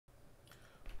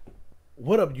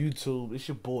What up, YouTube? It's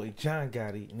your boy John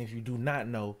Gotti, and if you do not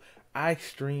know, I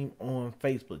stream on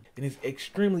Facebook, and it's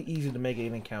extremely easy to make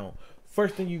an account.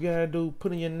 First thing you gotta do,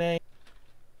 put in your name,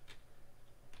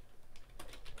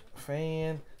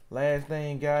 fan, last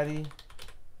name Gotti,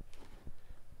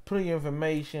 put in your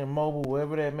information, mobile,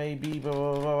 whatever that may be, blah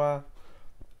blah blah blah.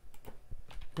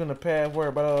 Put in a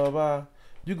password, blah blah blah.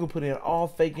 You can put in all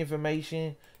fake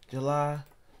information, July,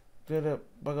 blah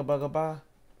blah blah blah.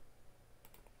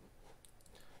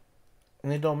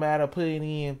 And it don't matter, put it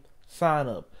in, sign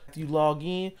up. After you log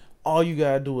in, all you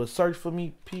gotta do is search for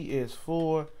me,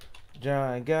 ps4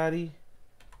 John Gotti.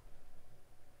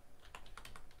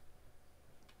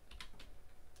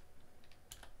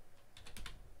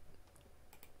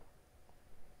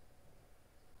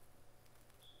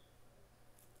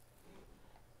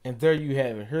 And there you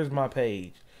have it. Here's my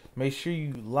page. Make sure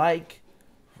you like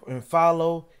and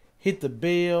follow, hit the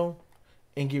bell,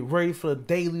 and get ready for the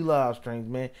daily live streams,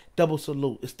 man. Double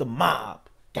salute. It's the mob.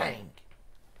 Gang.